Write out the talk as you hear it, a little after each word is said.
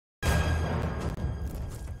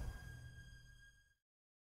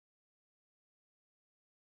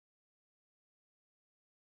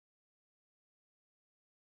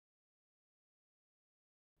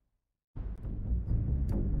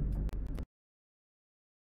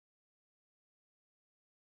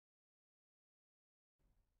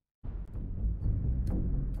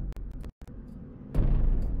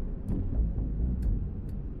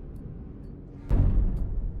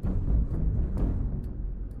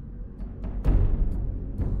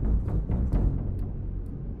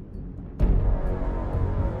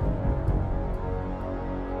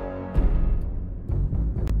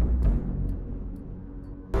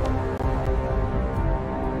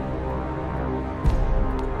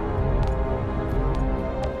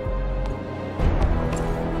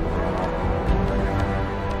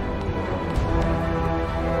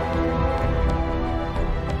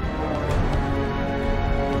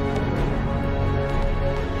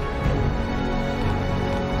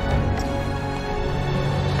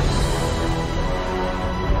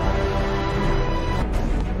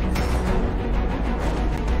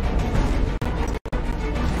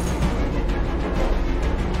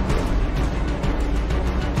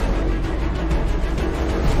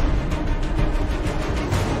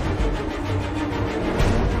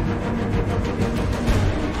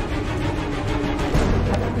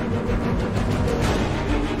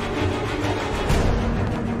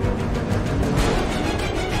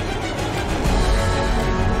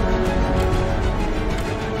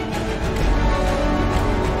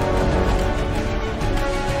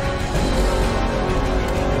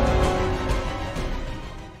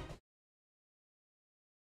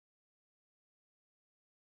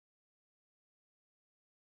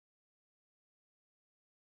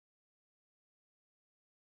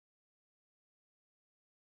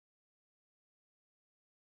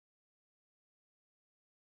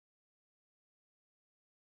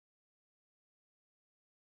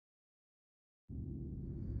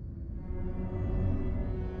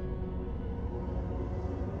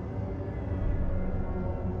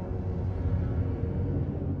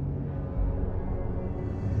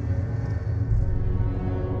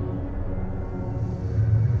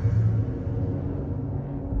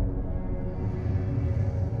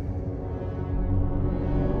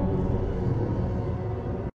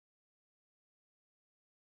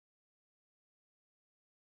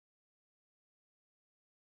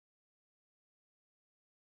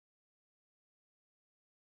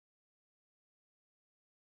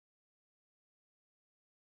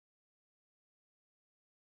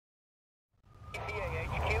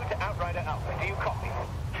Outrider Alpha, do you copy?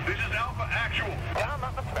 This is Alpha Actual. Down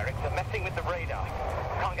atmospherics are messing with the radar.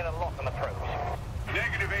 Can't get a lock on the probes.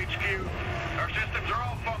 Negative, HQ. Our systems are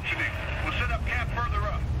all functioning. We'll set up camp further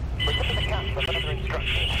up. Return to the camp for further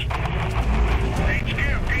instructions. HQ,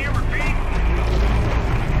 can you repeat?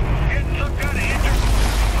 Getting some kind of engine.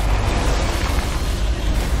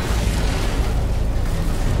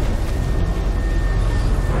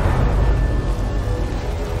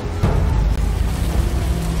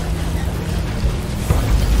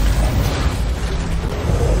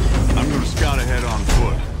 I'm gonna scout ahead on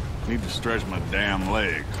foot. Need to stretch my damn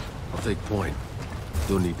legs. I'll take point.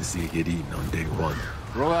 Don't need to see it get eaten on day one.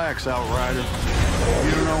 Relax, Outrider.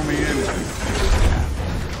 You don't owe me anything.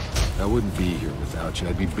 I wouldn't be here without you.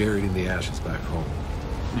 I'd be buried in the ashes back home.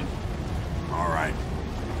 All right.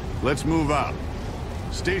 Let's move out.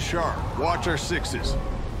 Stay sharp. Watch our sixes.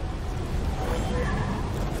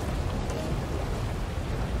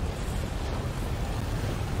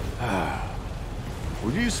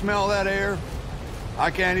 Would you smell that air? I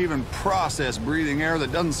can't even process breathing air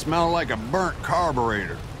that doesn't smell like a burnt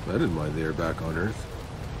carburetor. I didn't mind the air back on Earth.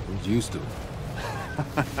 I was used to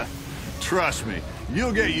it. Trust me,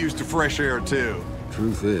 you'll get used to fresh air too.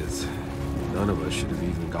 Truth is, none of us should have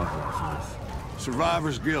even gotten off Earth.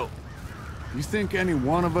 Survivor's guilt. You think any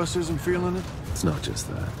one of us isn't feeling it? It's not just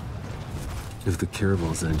that. If the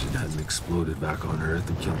Caravel's engine hadn't exploded back on Earth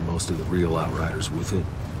and killed most of the real Outriders with it,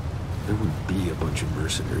 there wouldn't be a bunch of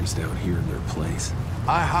mercenaries down here in their place.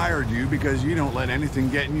 I hired you because you don't let anything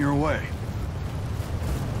get in your way.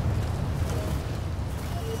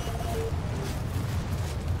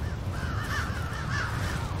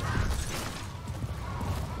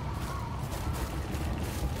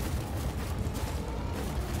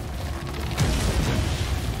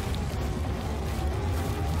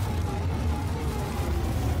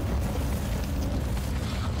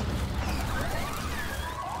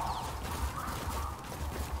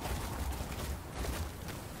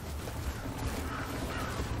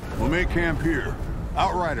 We'll make camp here.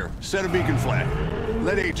 Outrider, set a beacon flag.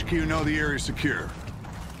 Let HQ know the area's secure.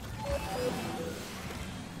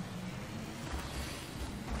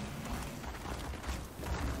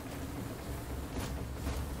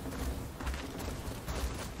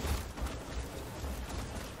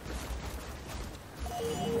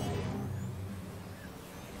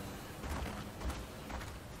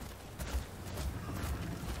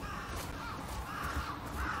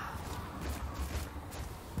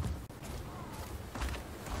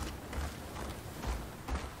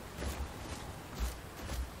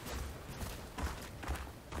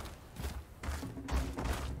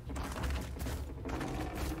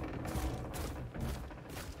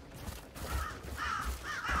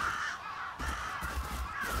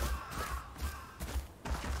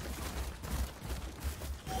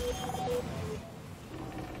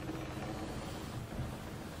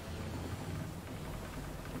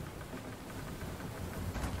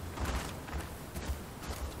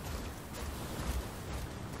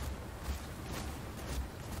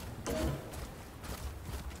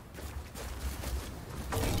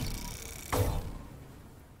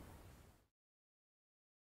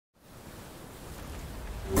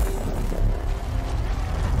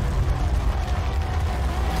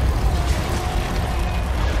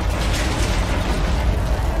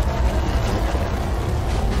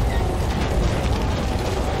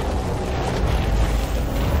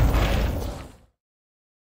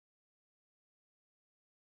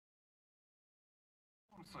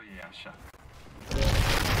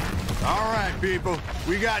 All right, people.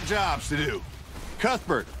 We got jobs to do.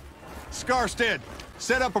 Cuthbert, Scarstead,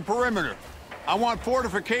 set up a perimeter. I want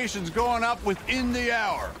fortifications going up within the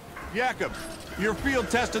hour. Jakob, you're field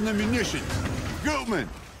testing the munitions. Gutman,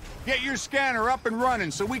 get your scanner up and running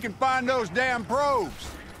so we can find those damn probes.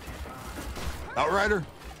 Outrider,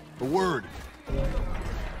 a word.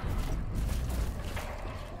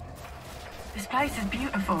 This place is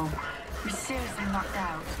beautiful. We're seriously knocked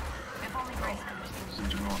out. If only Grace could...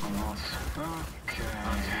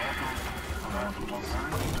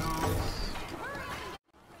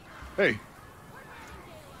 Hey.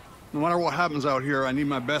 No matter what happens out here, I need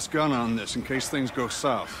my best gun on this in case things go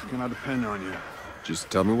south. Can I depend on you? Just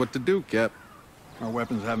tell me what to do, Cap. Our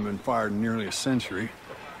weapons haven't been fired in nearly a century.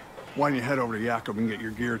 Why don't you head over to Jakob and get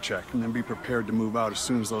your gear checked, and then be prepared to move out as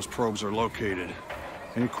soon as those probes are located.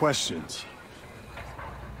 Any questions?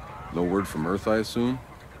 No word from Earth, I assume?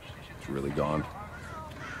 It's really gone.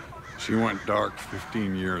 She went dark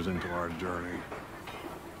 15 years into our journey.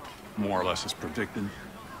 More or less as predicted.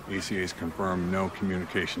 ACA's confirmed no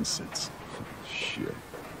communication since. Shit.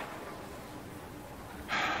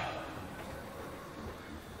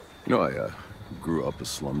 You know, I grew up a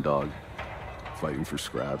slumdog, fighting for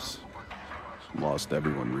scraps. Lost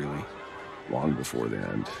everyone, really, long before the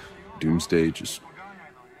end. Doomsday just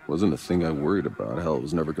wasn't a thing I worried about. Hell, I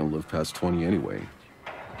was never gonna live past 20 anyway.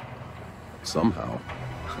 Somehow,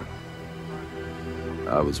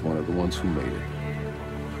 I was one of the ones who made it.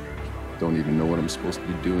 Don't even know what I'm supposed to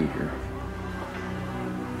be doing here.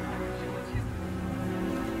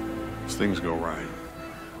 As things go right,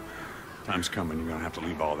 time's coming, you're gonna have to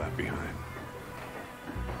leave all that behind.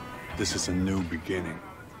 This is a new beginning.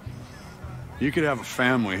 You could have a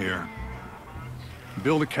family here,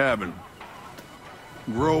 build a cabin,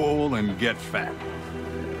 grow old and get fat.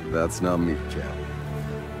 That's not me, Cap.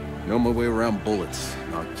 Know my way around bullets,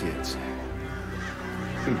 not kids.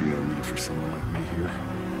 There'd be no need for someone like me here.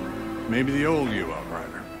 Maybe the old you,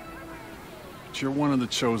 Outrider. But you're one of the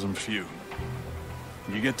chosen few.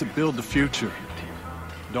 You get to build the future.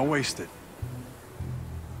 Don't waste it.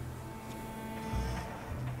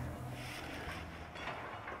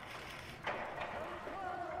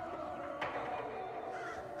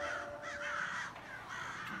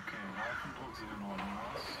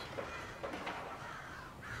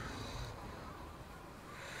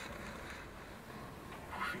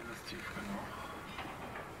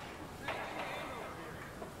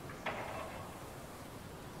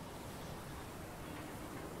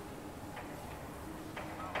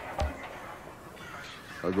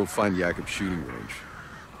 I'll go find Jakob's shooting range.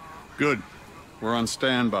 Good. We're on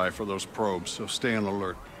standby for those probes, so stay on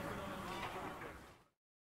alert.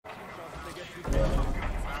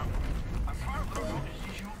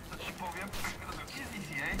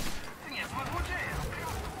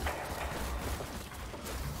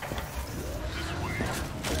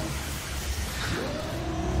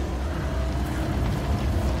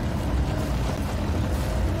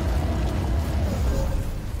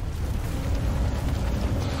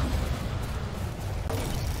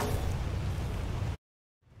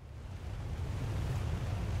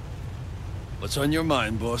 What's on your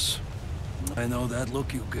mind, boss? I know that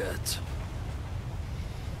look you get.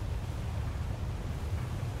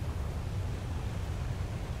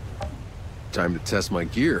 Time to test my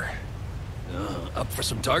gear. Up for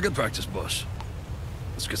some target practice, boss.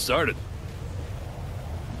 Let's get started.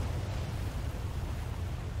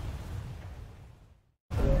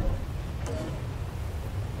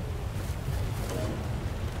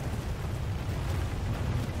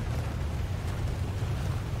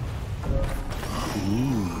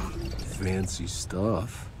 Fancy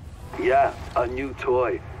stuff. Yeah, a new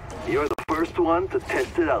toy. You're the first one to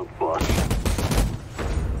test it out, boss.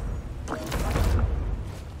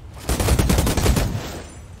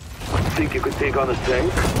 Think you could take on a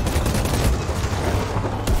tank?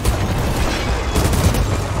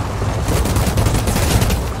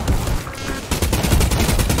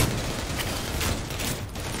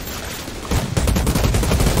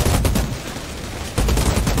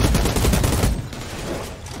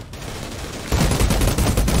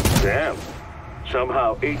 Damn.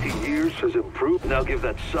 Somehow 80 years has improved. Now give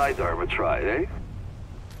that sidearm a try, eh?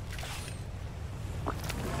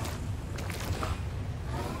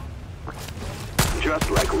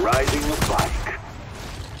 Just like riding a bike.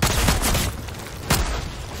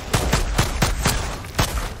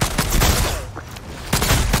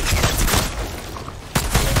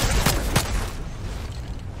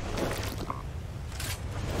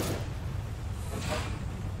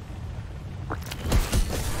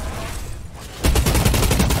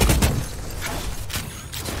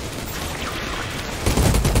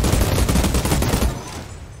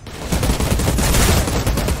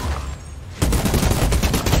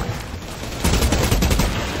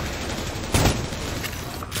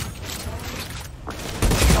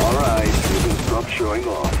 Showing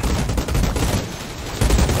off.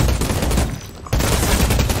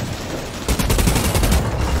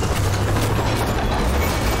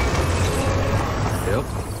 Yep.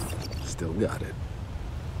 Still got it.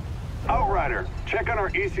 Outrider, check on our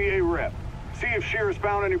ECA rep. See if Shear's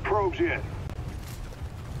found any probes yet.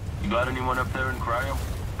 You got anyone up there in cryo?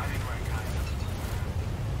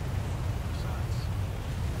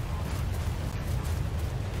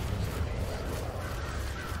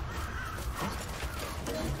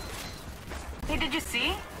 Hey, did you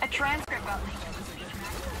see? A transcript got leaked.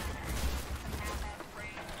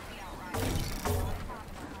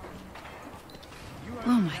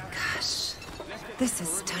 Oh my gosh. This is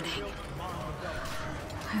stunning.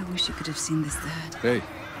 I wish you could have seen this, Dad. Hey.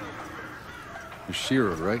 You're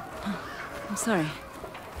Shira, right? Oh, I'm sorry.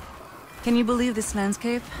 Can you believe this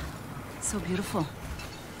landscape? It's so beautiful.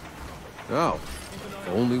 Oh. If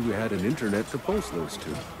only we had an internet to post those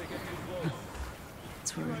to. It's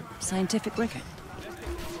results for scientific record.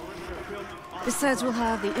 Besides, we'll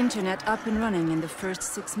have the internet up and running in the first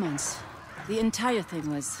 6 months. The entire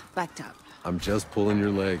thing was backed up. I'm just pulling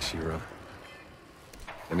your leg, Shira.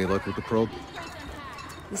 Any luck with the probe?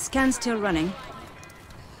 The scan's still running.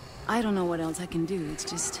 I don't know what else I can do, it's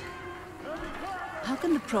just... How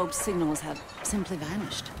can the probe signals have simply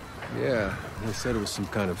vanished? Yeah, they said it was some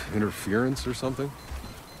kind of interference or something.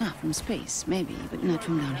 Ah, from space, maybe, but not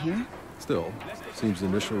from down here. Still, seems the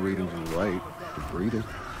initial readings were right. They're breeding.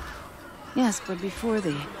 Yes, but before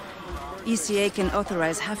the ECA can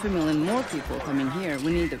authorize 500,000 more people coming here,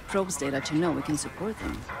 we need the probe's data to know we can support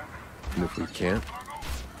them. And if we can't?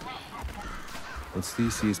 What's the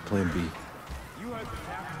ECA's plan B?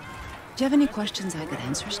 Do you have any questions I got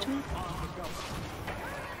answers to?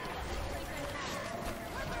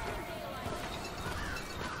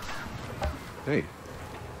 Hey,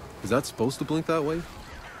 is that supposed to blink that way?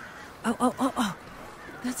 Oh.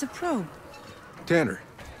 That's a probe. Tanner,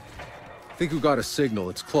 I think we got a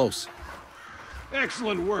signal. It's close.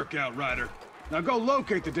 Excellent work, Outrider. Now go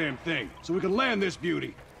locate the damn thing, so we can land this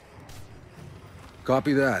beauty.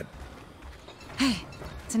 Copy that. Hey,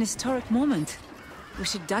 it's an historic moment. We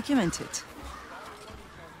should document it.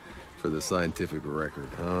 For the scientific record,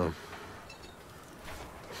 huh?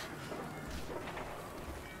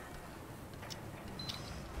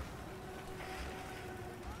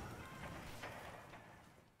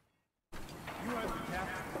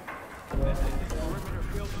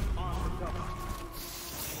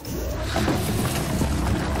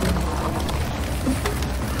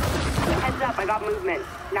 Heads up, I got movement.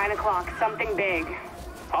 9 o'clock, something big.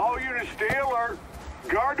 All units stay alert.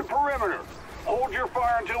 Guard the perimeter. Hold your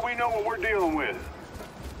fire until we know what we're dealing with.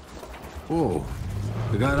 Whoa.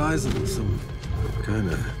 We got eyes on some kind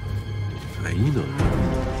of hyena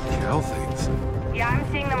cow things. Yeah,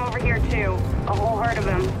 I'm seeing them over here too. A whole herd of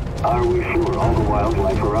them. Are we sure all the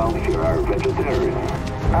wildlife around here are vegetarians?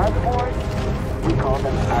 Herbivores? We call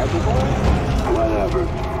them herbivores? Whatever.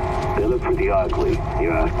 They look pretty ugly,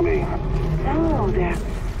 you ask me. No, they're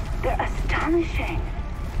astonishing.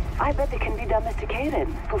 I bet they can be domesticated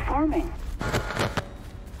for farming.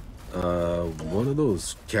 One of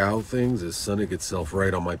those cow things is sunning itself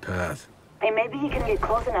right on my path. Hey, maybe you can get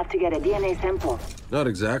close enough to get a DNA sample. Not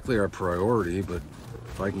exactly our priority, but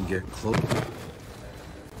if I can get close...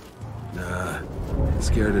 Nah,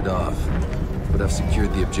 scared it off. But I've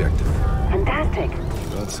secured the objective. Fantastic.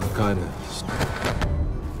 Got some kind of...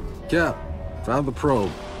 Cap, found the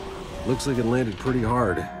probe. Looks like it landed pretty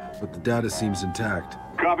hard, but the data seems intact.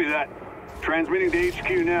 Copy that. Transmitting to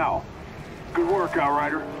HQ now. Good work,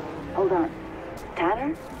 Outrider. Hold on.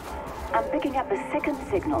 Tanner? I'm picking up a second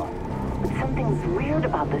signal, but something's weird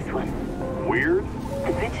about this one. Weird?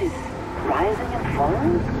 The pitch is rising and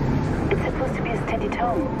falling? It's supposed to be a steady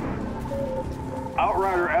tone.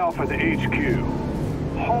 Outrider Alpha to HQ.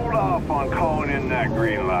 Hold off on calling in that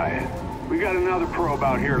green light. We got another probe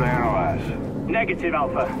out here to analyze. Negative,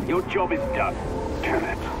 Alpha. Your job is done. Damn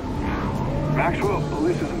it. Maxwell,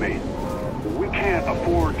 listen to me. We can't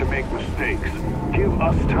afford to make mistakes. Give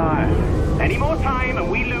us time. Any more time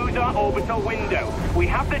and we lose our orbital window. We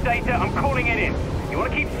have the data, I'm calling it in. You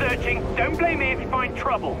want to keep searching? Don't blame me if you find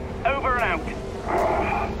trouble. Over and out.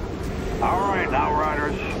 All right,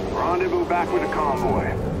 Outriders. Rendezvous back with the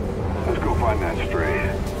convoy. Let's go find that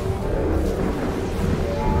stray.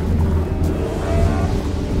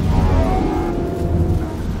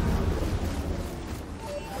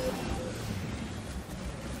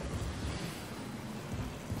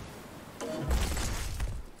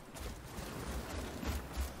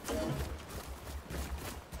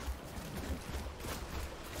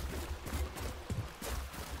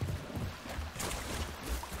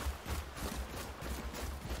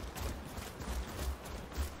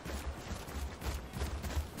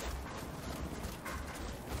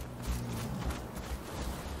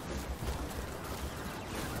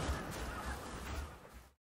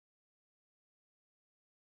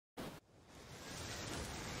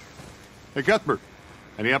 Hey, Cuthbert,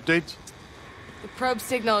 any updates? The probe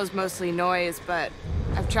signal is mostly noise, but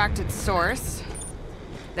I've tracked its source.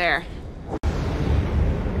 There.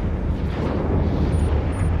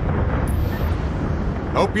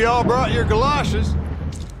 Hope you all brought your galoshes.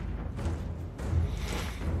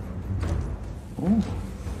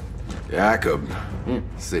 Jacob.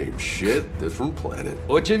 Same shit, different planet.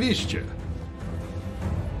 Oczywiście.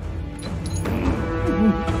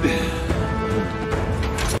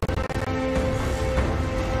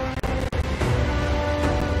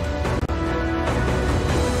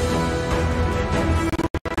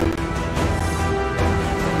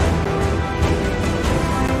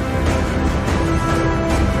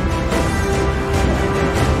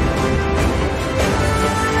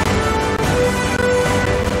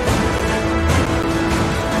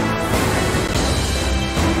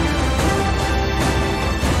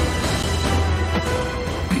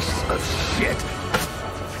 Piece of shit!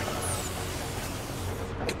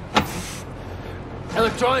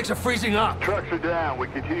 Electronics are freezing up! Trucks are down. We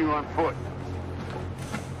continue on foot.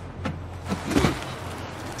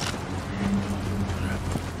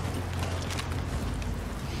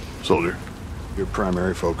 Soldier, your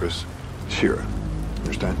primary focus is Shira.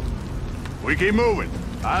 Understand? We keep moving.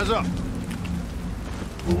 Eyes up.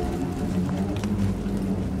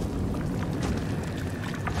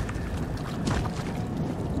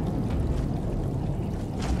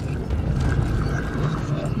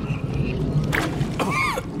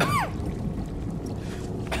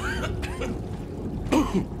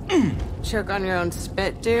 Choke on your own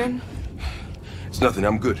spit, dude? It's nothing,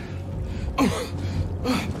 I'm good.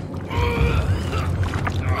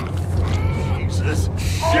 Jesus.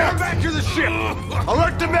 Get back to the ship!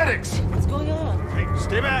 Alert the medics! What's going on? Hey,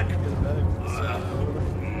 stay back!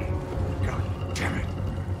 God damn it.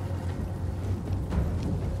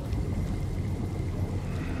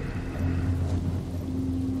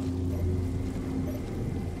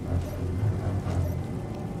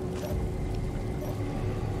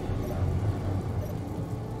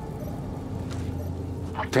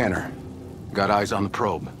 Tanner, got eyes on the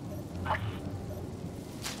probe.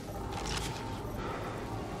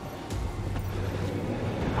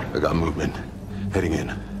 I got movement. Heading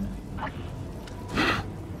in.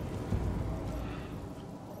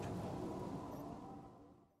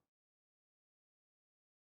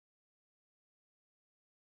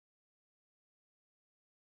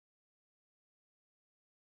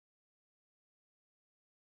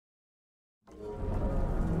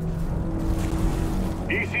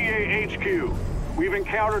 ECA HQ. We've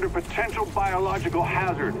encountered a potential biological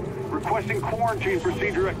hazard. Requesting quarantine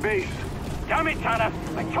procedure at base. Damn it, Tanner!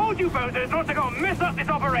 I told you bozos not to go and mess up this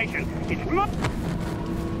operation! It's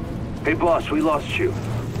Hey boss, we lost you.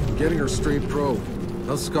 Getting her straight probe.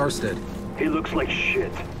 How's Scarstead? He looks like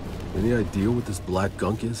shit. Any idea what this black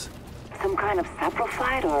gunk is? Some kind of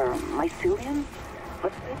saprophyte or mycelium?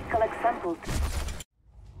 But let's collect samples.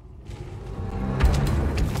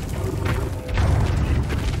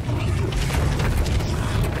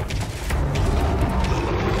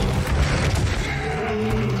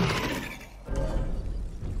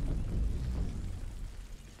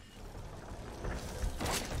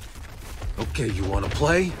 Okay, you wanna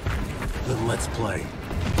play? Then let's play.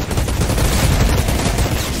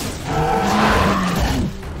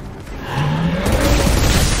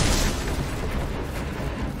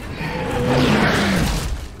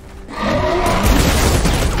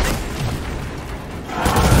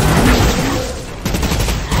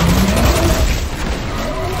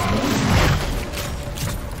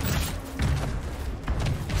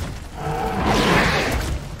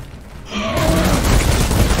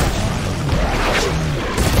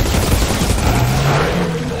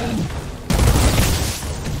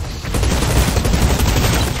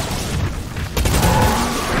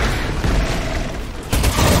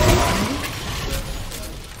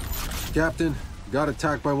 Captain, got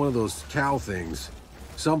attacked by one of those cow things.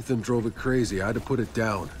 Something drove it crazy. I had to put it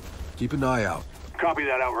down. Keep an eye out. Copy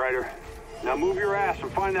that, Outrider. Now move your ass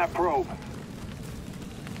and find that probe.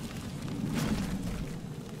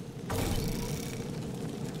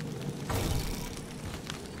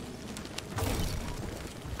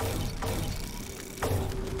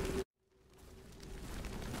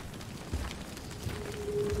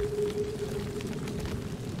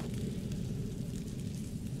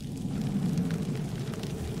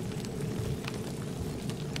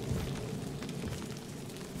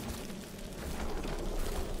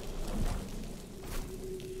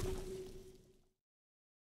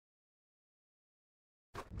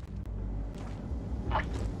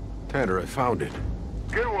 Tanner, I found it.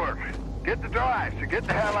 Good work. Get the drive, so get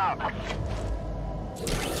the hell out.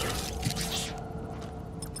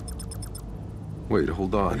 Wait,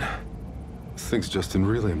 hold on. This thing's just in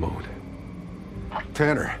relay mode.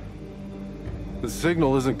 Tanner, the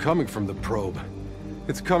signal isn't coming from the probe.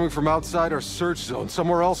 It's coming from outside our search zone,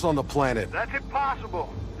 somewhere else on the planet. That's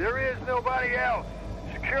impossible. There is nobody else.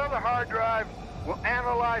 Secure the hard drive. We'll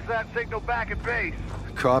analyze that signal back at base.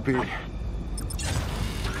 Copy.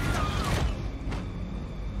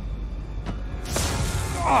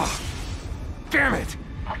 Oh, damn it!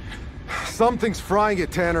 Something's frying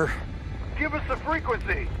it, Tanner. Give us the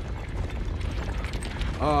frequency.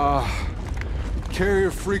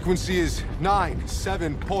 Carrier frequency is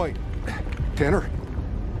 9.7 point. Tanner,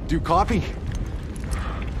 do you copy?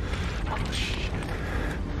 Oh, shit.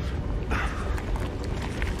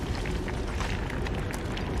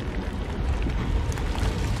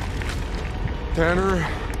 Tanner.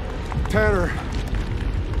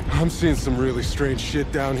 I'm seeing some really strange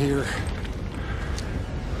shit down here.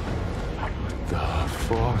 What the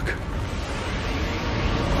fuck?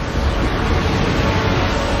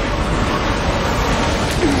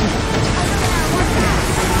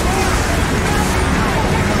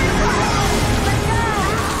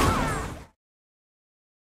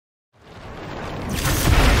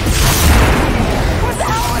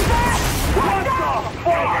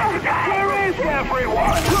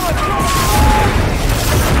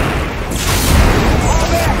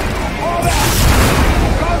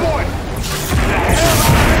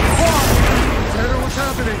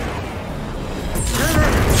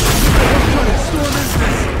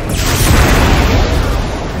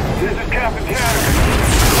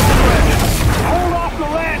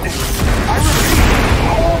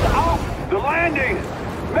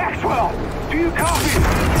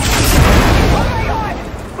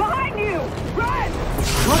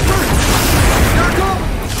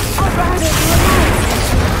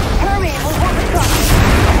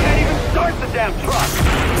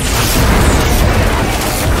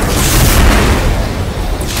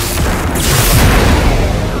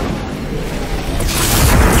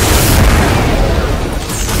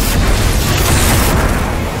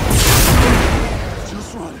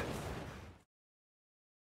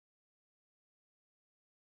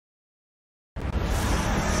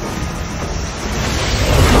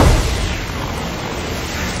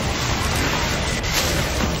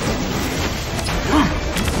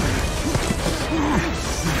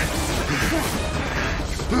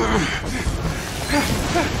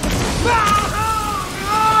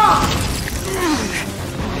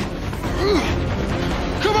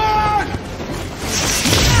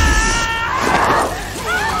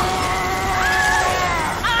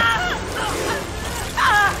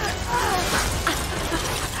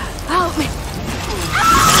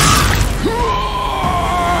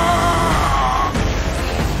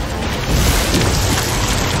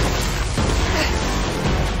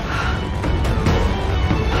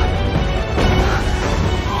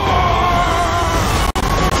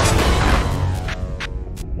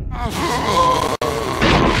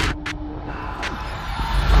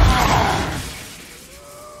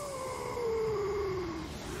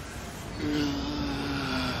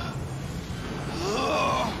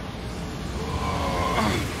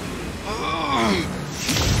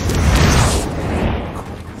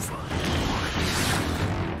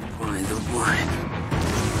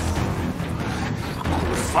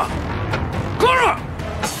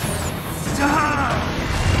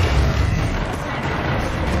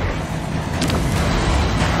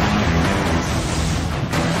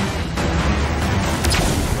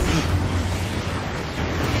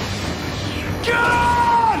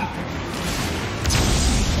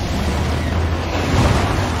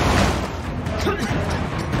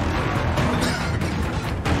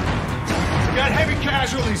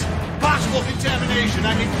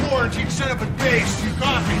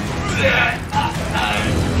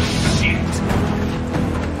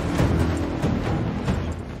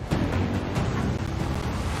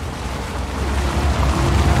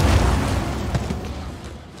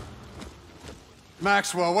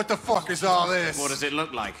 Maxwell, what the fuck is all this? What does it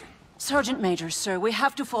look like? Sergeant Major, sir, we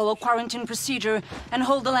have to follow quarantine procedure and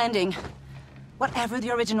hold the landing. Whatever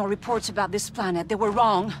the original reports about this planet, they were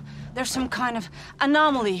wrong. There's some kind of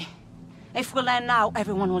anomaly. If we land now,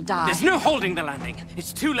 everyone will die. There's no holding the landing.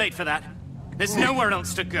 It's too late for that. There's nowhere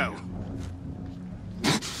else to go.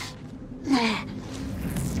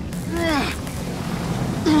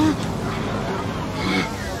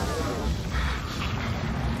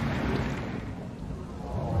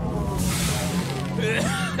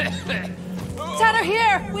 Tanner,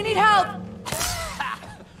 here! We need help!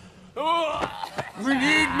 We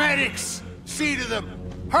need medics! See to them!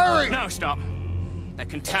 Hurry! No, stop. They're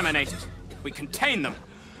contaminated. We contain them.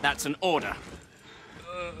 That's an order.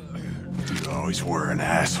 You always were an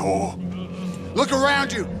asshole. Look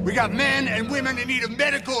around you! We got men and women in need of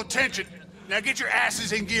medical attention. Now get your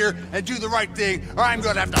asses in gear and do the right thing, or I'm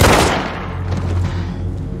gonna have to...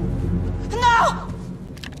 No!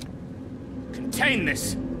 Contain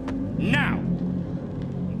this. Now!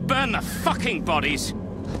 Burn the fucking bodies!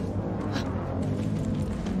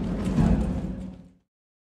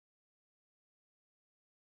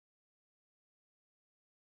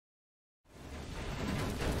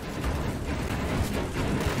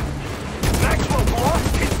 Maxwell, boss!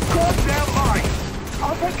 It's goddamn mine!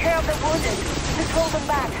 I'll take care of the wounded. Just hold them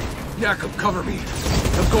back. Jacob, cover me.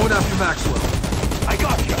 I'm going after Maxwell. I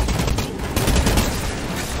got you!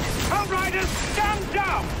 Outriders, stand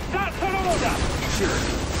down! That's an order! Sure.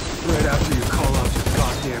 Right after you call out your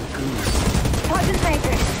goddamn goons. Sergeant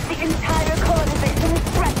Major, the entire coalition is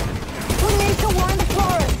threatened. We need to warn the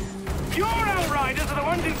florists. Your Outriders are the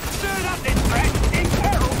ones who stirred up this threat,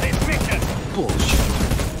 imperiled this mission. Bullshit.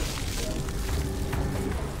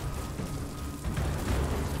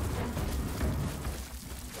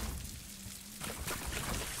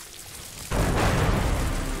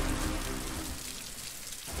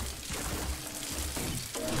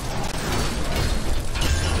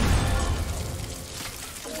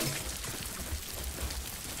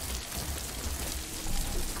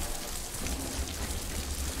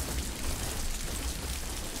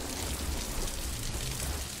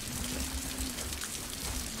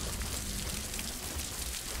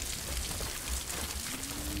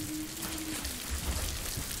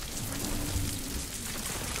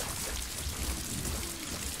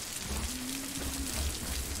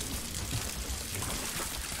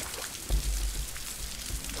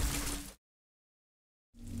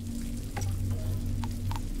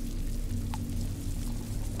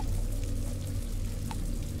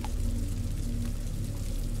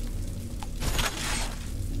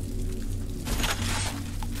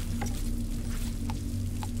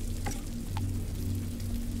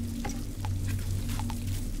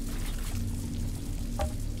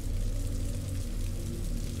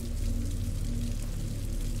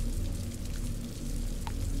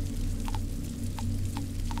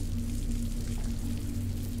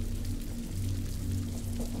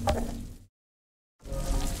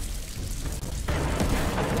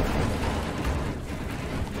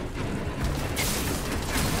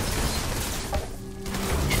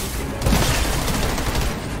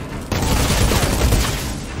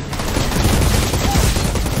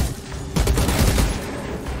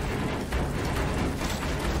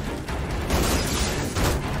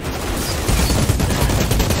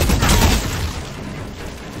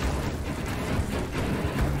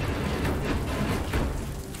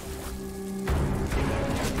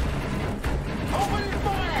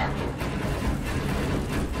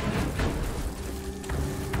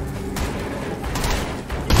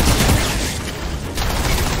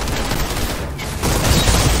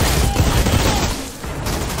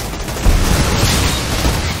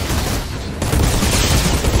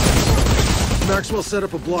 Maxwell set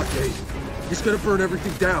up a blockade. He's gonna burn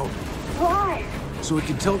everything down. Why? So he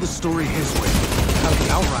can tell the story his way. How the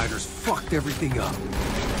Outriders fucked everything up.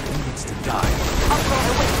 He needs to die.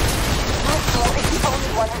 Outrider, wait. Maxwell is the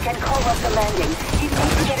only one who can call off the landing. He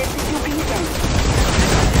needs to get into New Beacon.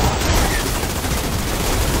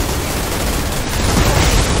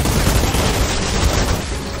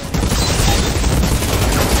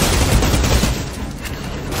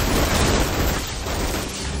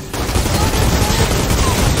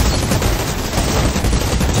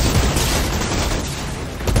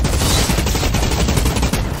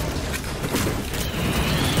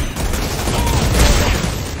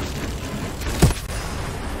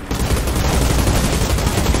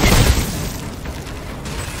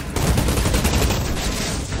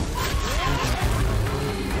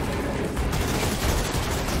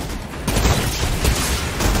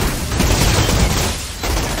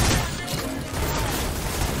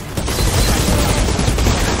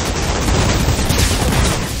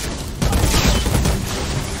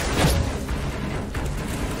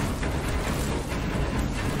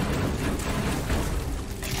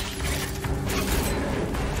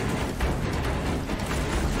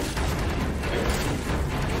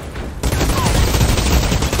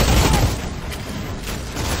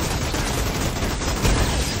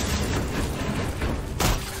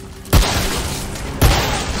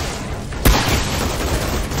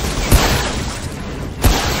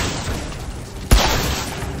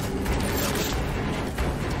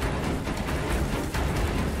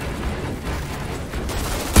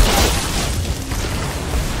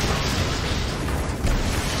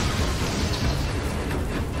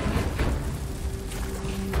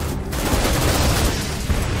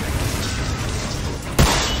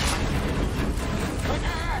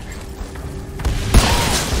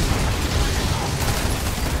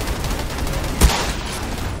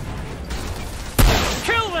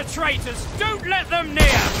 Traitors! Don't let them near!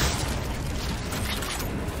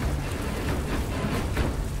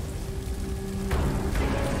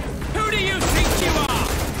 Who do you think you are?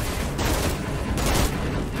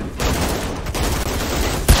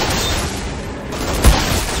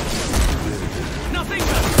 Nothing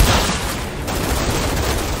but...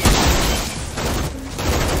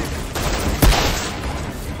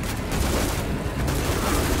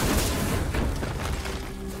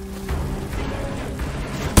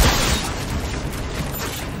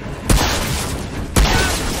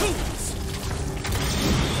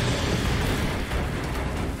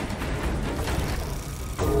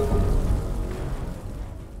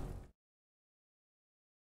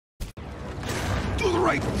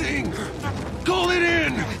 right thing! Call it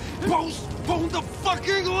in! Postpone the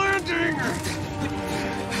fucking landing!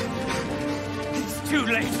 It's too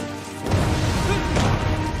late.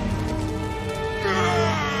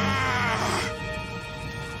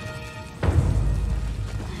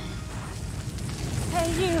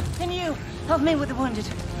 Hey, you! Can you help me with the wounded?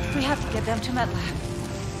 We have to get them to MedLab.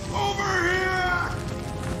 Over here!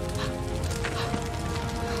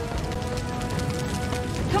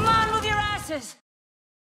 Come on, move your asses!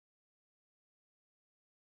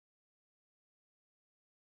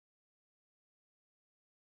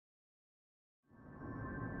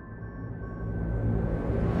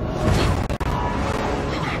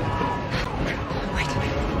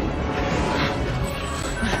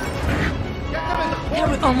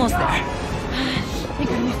 We're almost there. We're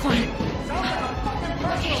gonna be fine.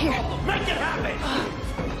 Here. Make it happen!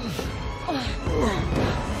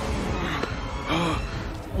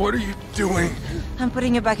 What are you doing? I'm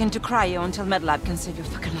putting you back into cryo until MedLab can save your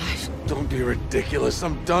fucking life. Don't be ridiculous.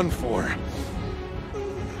 I'm done for.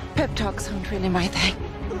 Pep talks aren't really my thing.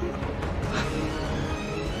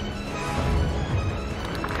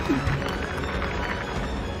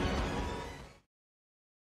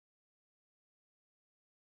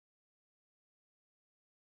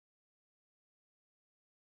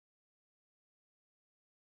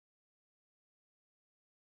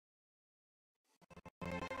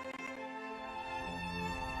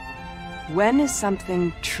 When is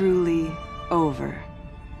something truly over?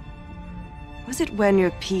 Was it when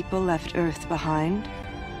your people left Earth behind?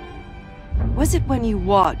 Was it when you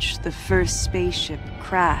watched the first spaceship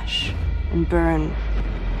crash and burn?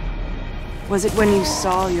 Was it when you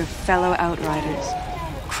saw your fellow Outriders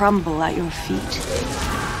crumble at your feet?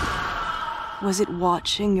 Was it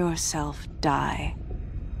watching yourself die?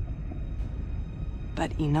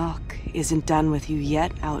 But Enoch isn't done with you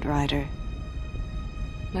yet, Outrider.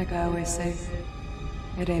 Like I always say,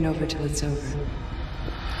 it ain't over till it's over.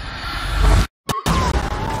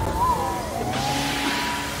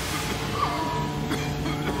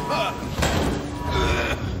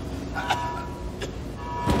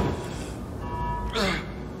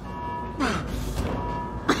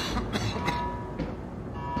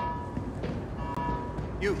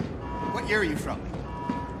 You, what year are you from?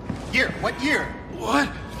 Year, what year? What?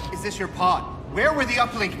 Is this your pod? Where were the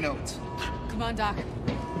uplink nodes? Come on, Doc.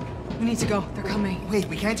 We need to go. They're coming. Wait,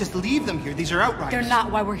 we can't just leave them here. These are Outriders. They're not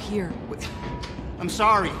why we're here. I'm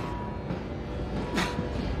sorry.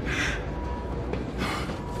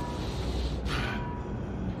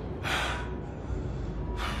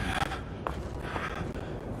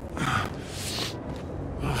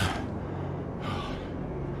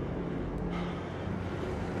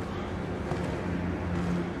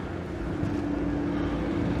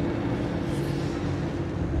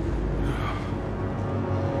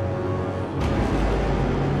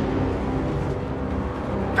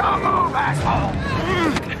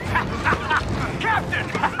 Captain!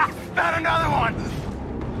 Not another one!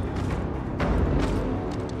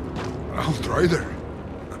 Outrider.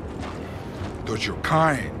 Thought your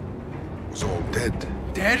kind was all dead.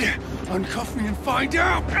 Dead? Uncuff me and find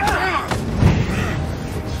out!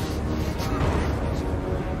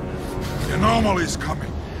 The anomaly's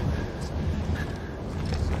coming.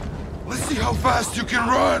 Let's see how fast you can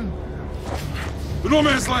run. The no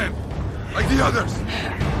man's land, like the others.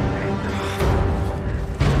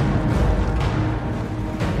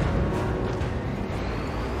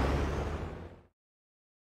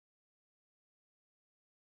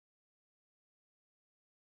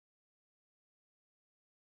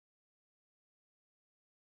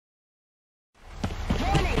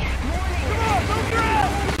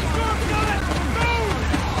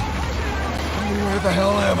 Where the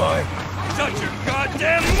hell am I? Shut your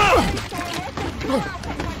goddamn mouth!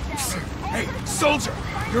 Hey, soldier!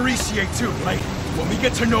 You're ECA-2, right? When we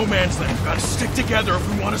get to no man's land, we gotta stick together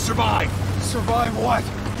if we want to survive. Survive what?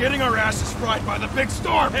 Getting our asses fried by the big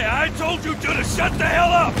storm! Hey, I told you to shut the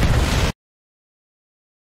hell up!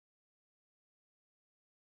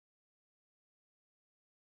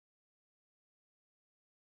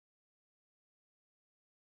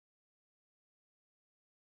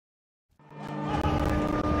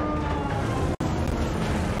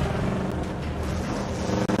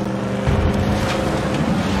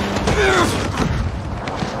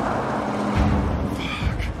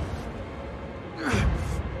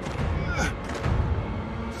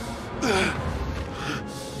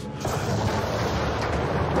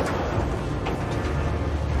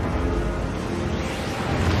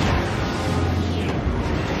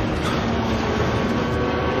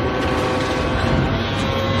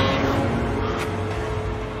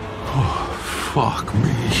 Fuck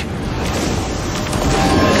me.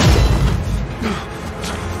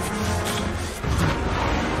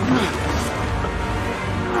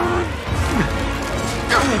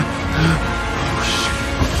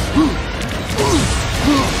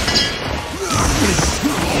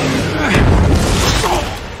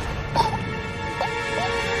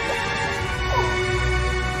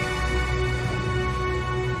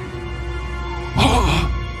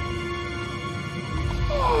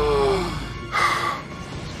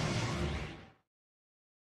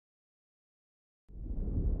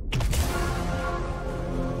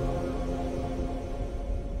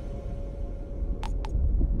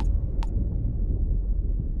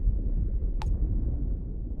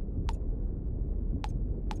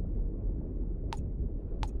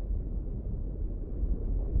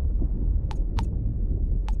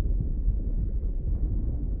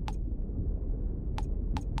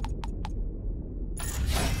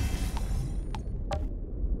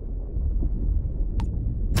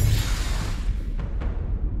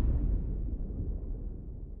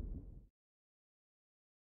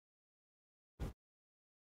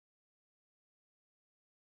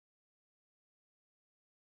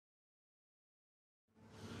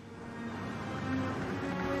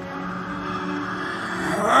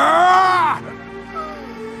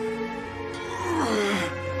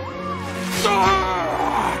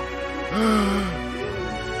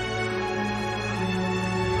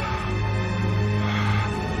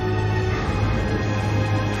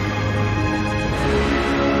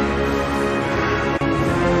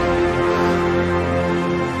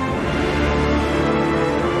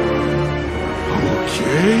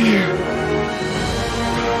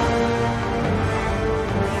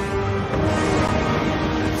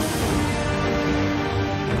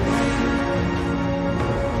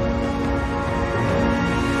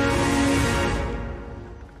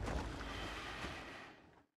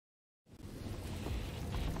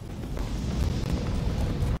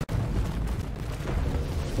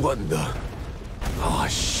 What the? Oh,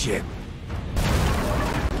 shit.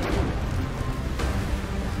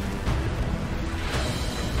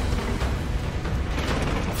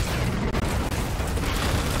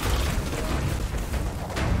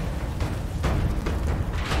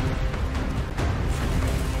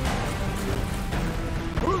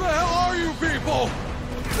 Who the hell are you people?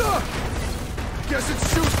 Guess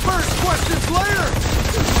it's shoot first, questions later!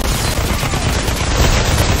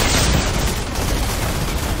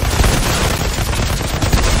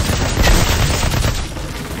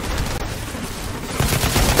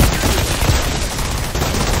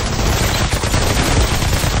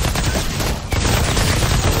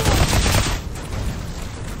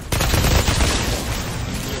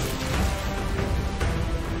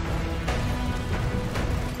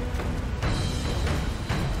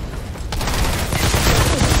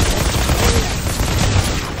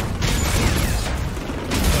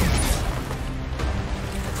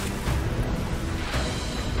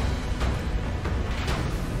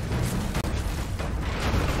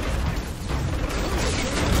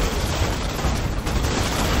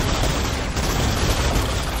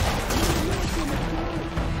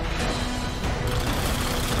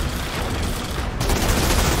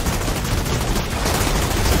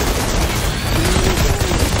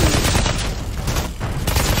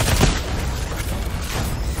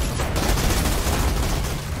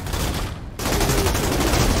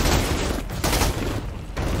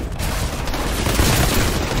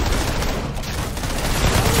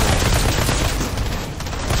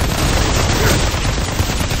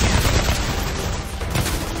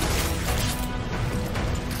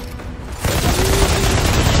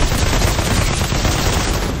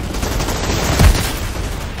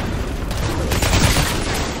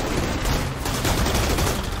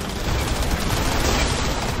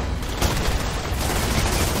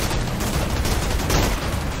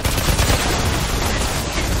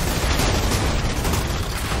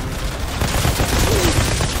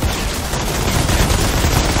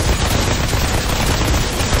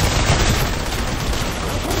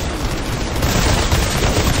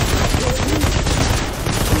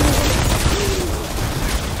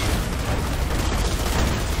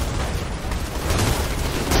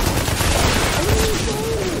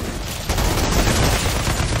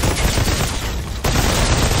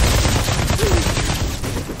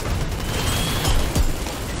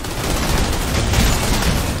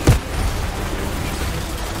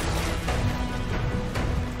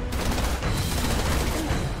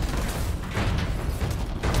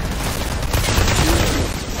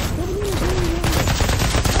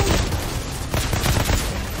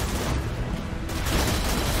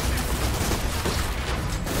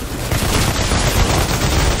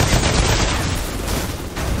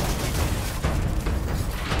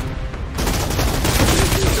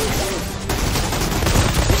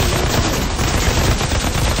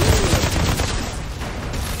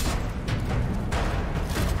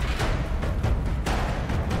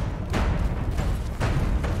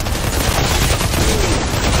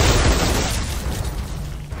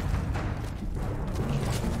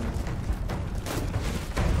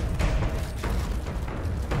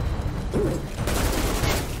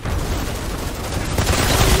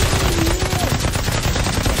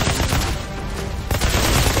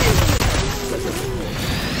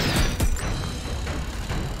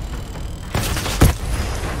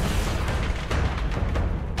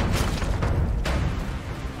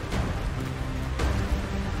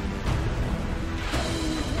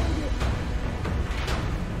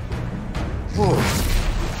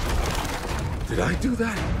 Did I do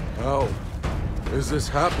that? How is this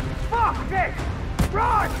happening? Fuck this!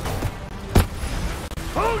 Run!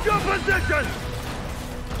 Hold your position!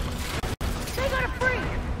 They got a freak!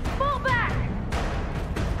 Fall back!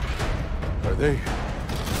 Are they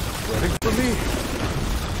running from me?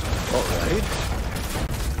 All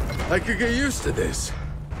right. I could get used to this.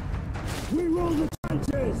 We roll the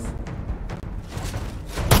trenches!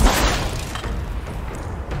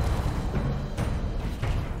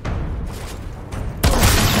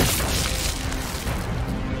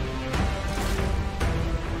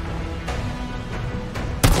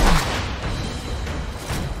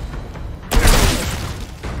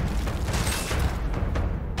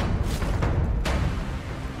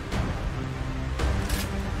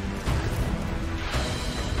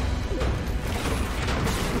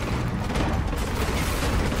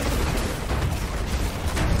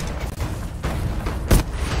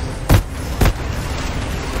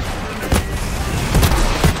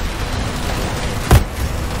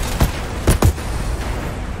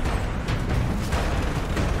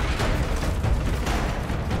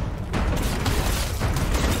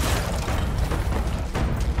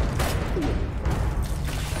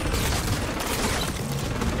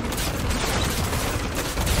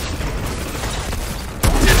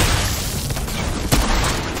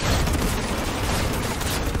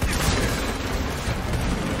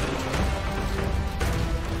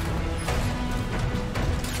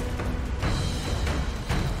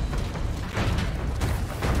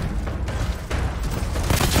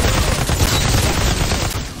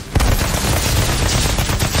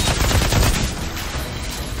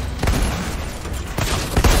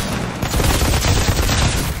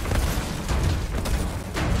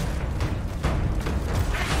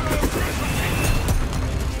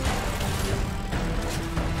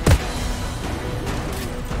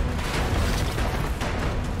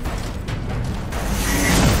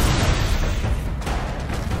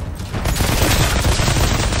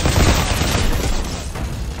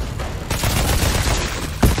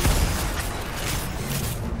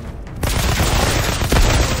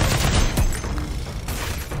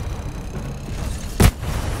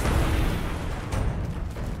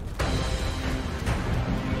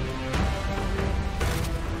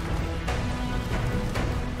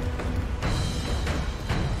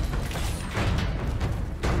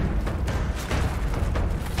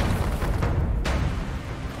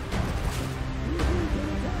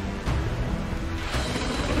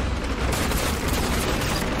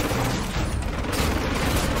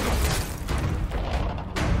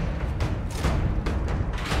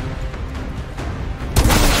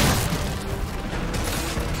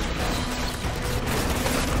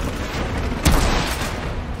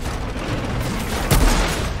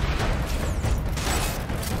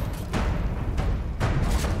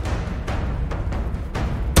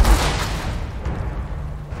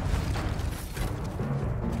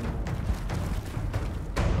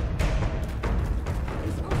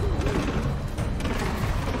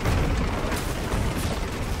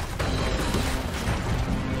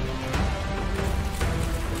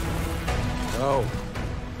 How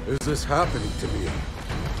is this happening to me?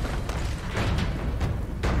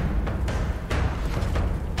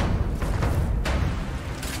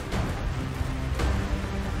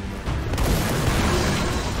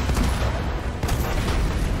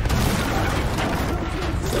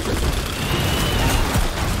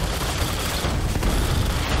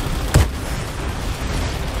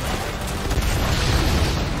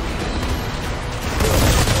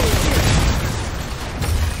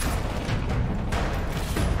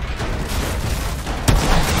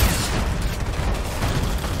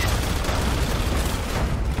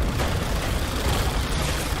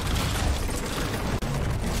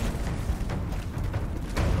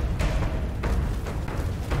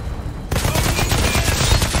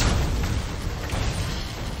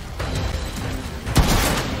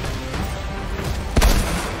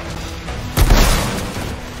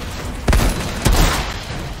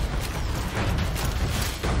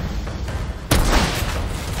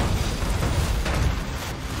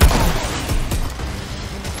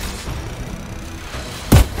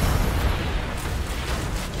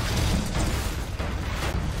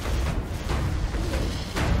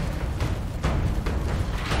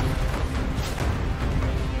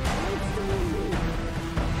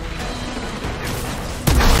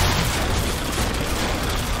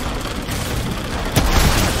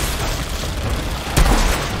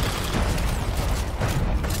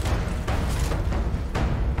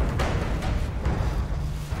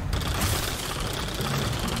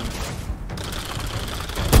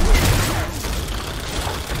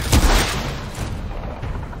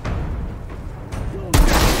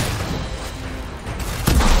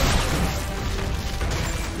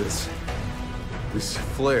 These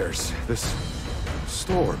flares, this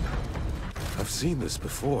storm. I've seen this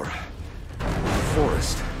before. In the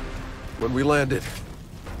forest. When we landed.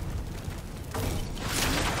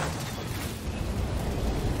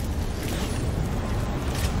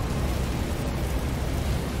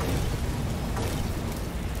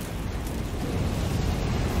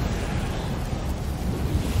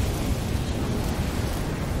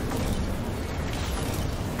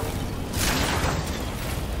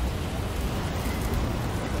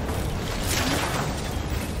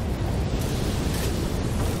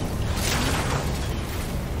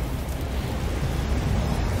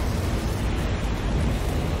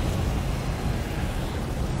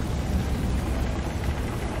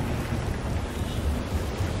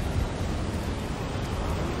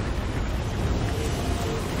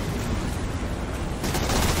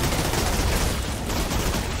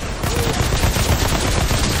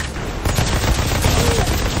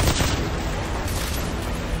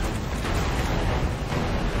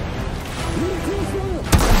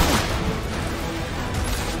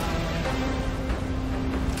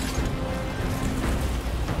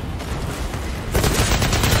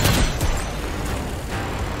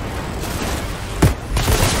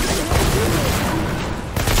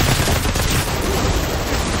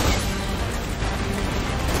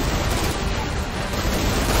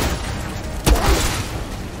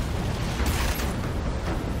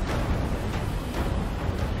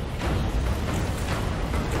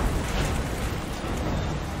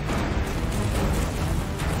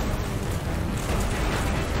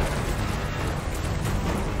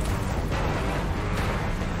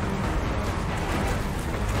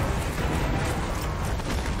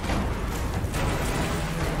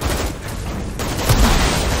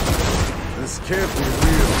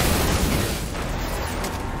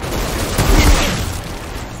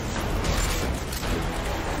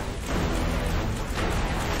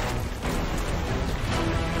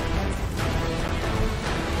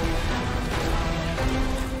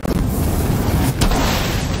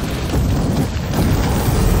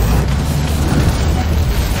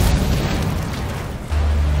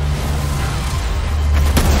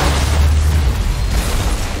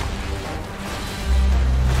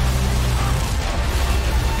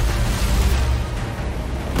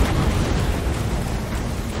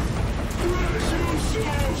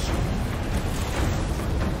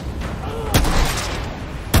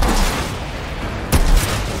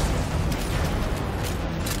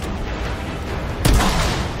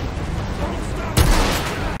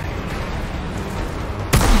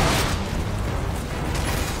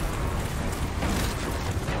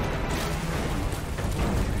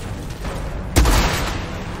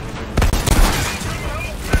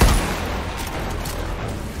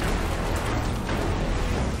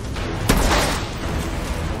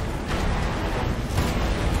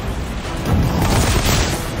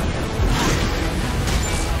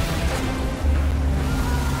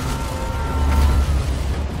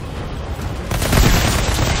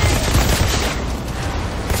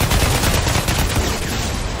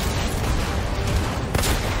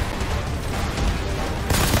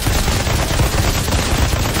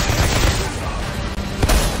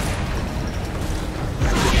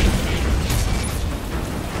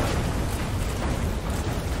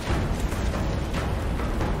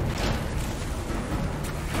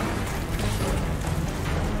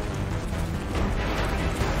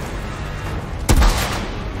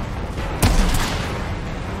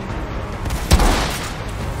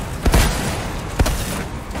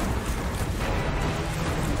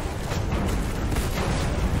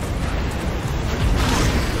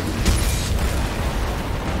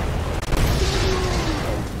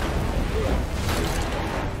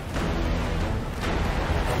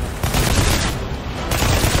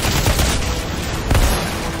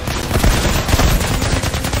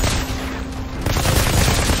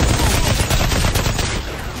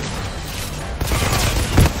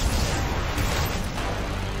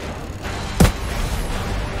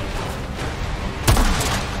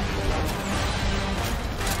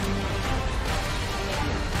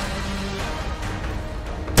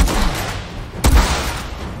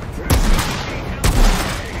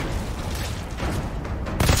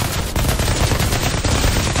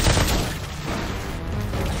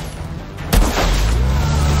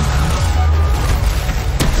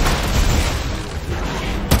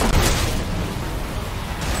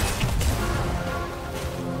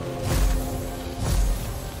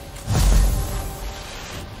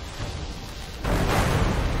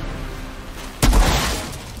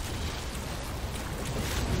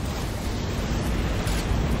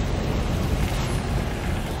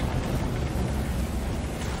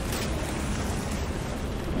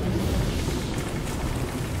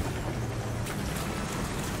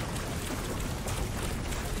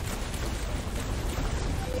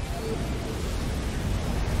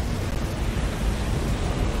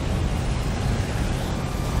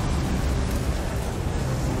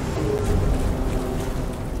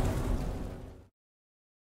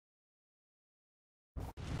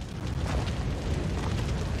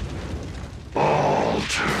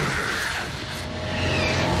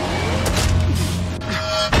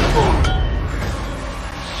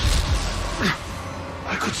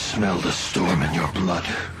 blood,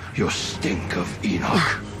 your stink of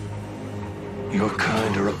Enoch. Your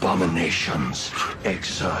kind are abominations,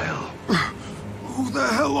 exile. Who the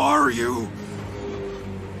hell are you?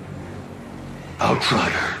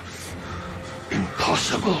 Outrider.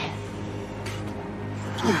 Impossible.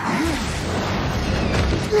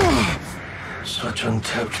 Such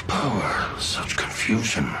untapped power, such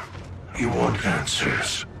confusion. You want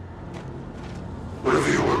answers.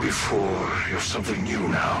 Whatever you were before, you're something new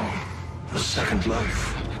now. A second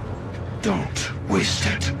life. Don't waste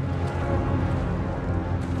it.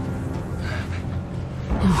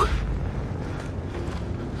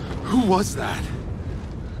 Who was that?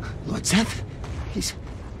 Lord Seth?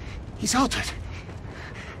 He's altered.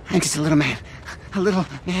 I'm just a little man. A little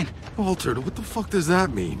man. Altered? What the fuck does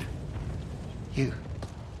that mean? You.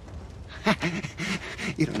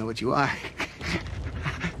 You don't know what you are.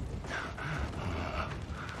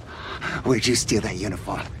 Where'd you steal that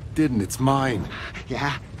uniform? Didn't, it's mine.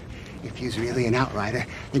 Yeah? If you's really an outrider,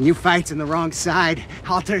 then you fights on the wrong side,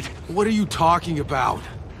 Altered. What are you talking about?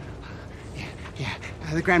 Yeah.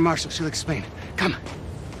 The Grand Marshal, she'll explain. Come.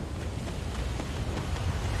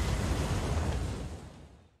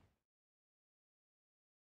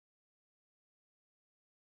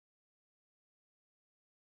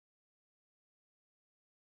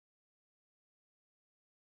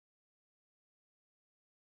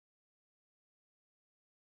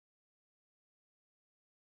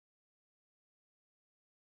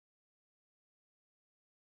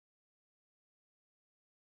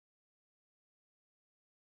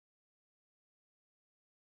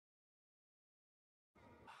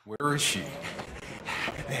 Where is she?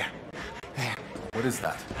 There. What is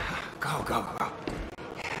that? Go.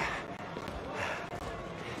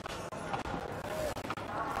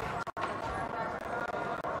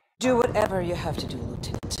 Do whatever you have to do,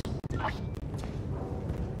 Lieutenant.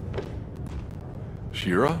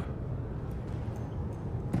 Shira?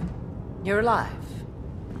 You're alive.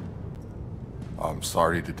 I'm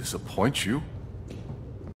sorry to disappoint you.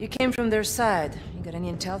 You came from their side. You got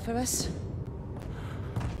any intel for us?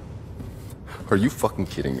 Are you fucking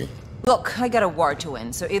kidding me? Look, I got a war to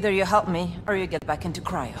win, so either you help me, or you get back into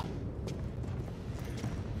cryo.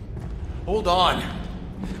 Hold on.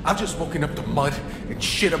 I've just woken up to mud and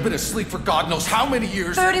shit. I've been asleep for God knows how many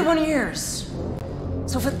years. 31 years!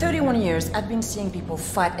 So for 31 years, I've been seeing people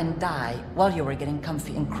fight and die while you were getting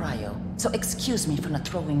comfy in cryo. So excuse me for not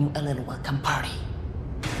throwing you a little welcome party.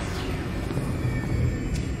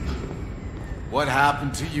 What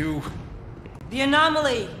happened to you? The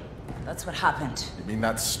anomaly! That's what happened. You mean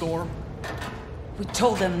that storm? We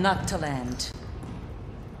told them not to land.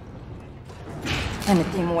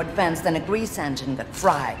 Anything more advanced than a grease engine got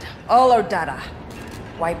fried. All our data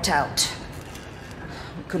wiped out.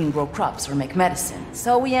 We couldn't grow crops or make medicine,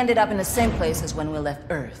 so we ended up in the same place as when we left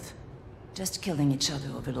Earth. Just killing each other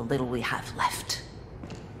over the little we have left.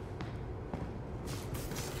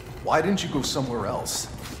 Why didn't you go somewhere else?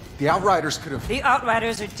 The Outriders could have... The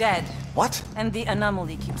Outriders are dead. What? And the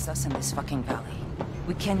anomaly keeps us in this fucking valley.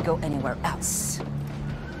 We can't go anywhere else.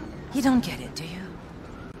 You don't get it, do you?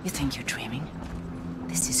 You think you're dreaming?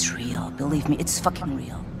 This is real. Believe me, it's fucking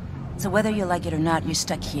real. So whether you like it or not, you're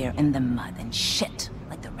stuck here in the mud and shit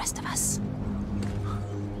like the rest of us.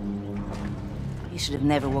 You should have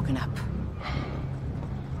never woken up.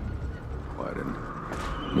 Why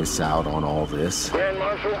didn't miss out on all this? Grand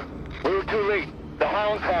Marshal, we were too late. The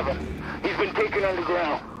hounds have him. He's been taken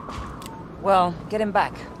underground. Well, get him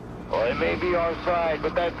back. Well, it may be our side,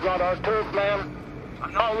 but that's not our turf, man.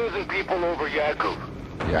 I'm not losing people over Yakub.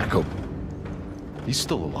 Yakub? He's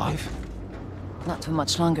still alive? Not for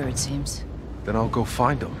much longer, it seems. Then I'll go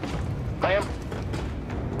find him. Ma'am?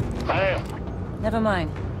 Ma'am? Never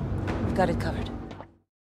mind. We've got it covered.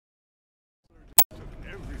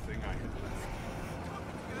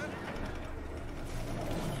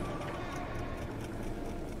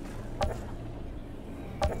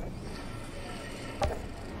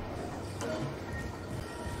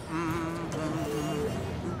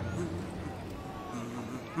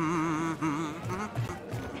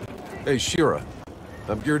 Hey, Shira.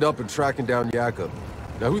 I'm geared up and tracking down Yakub.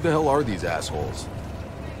 Now who the hell are these assholes?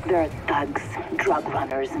 They're thugs, drug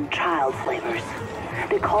runners, and child slavers.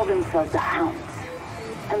 They call themselves the Hounds.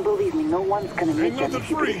 And believe me, no one's gonna make them if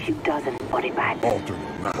you issue dozen body bags.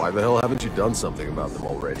 Why the hell haven't you done something about them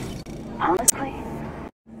already? Honestly?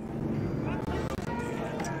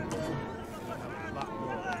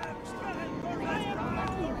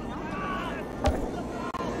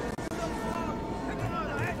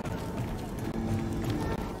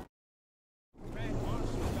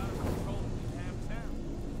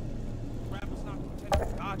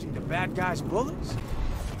 bad guys' bullets?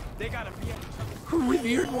 They gotta be a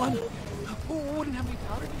revered one. Who wouldn't have any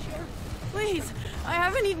powder to share? Please, I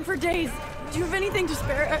haven't eaten for days. Do you have anything to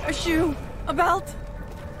spare? A shoe? A belt?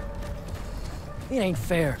 It ain't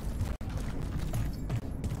fair.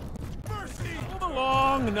 Mercy! Move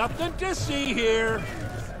along, nothing to see here.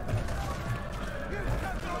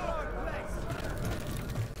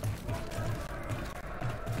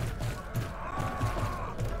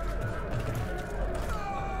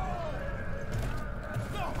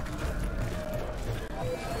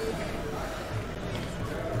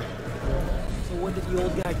 What did the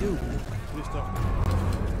old guy do? It's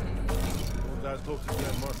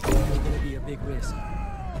gonna be a big risk.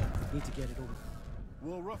 Need to get it over.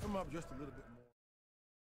 We'll rough him up just a little bit more.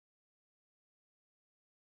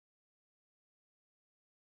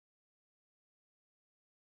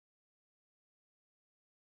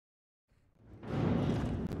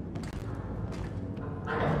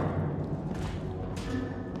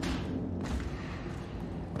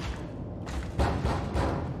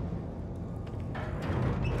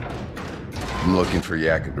 I'm looking for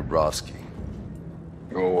Yakov Dubrovsky.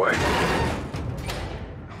 Go away.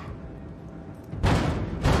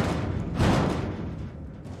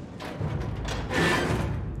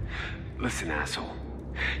 Listen, asshole.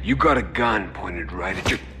 You got a gun pointed right at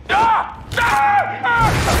your... Ah! Ah!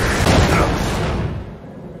 Ah!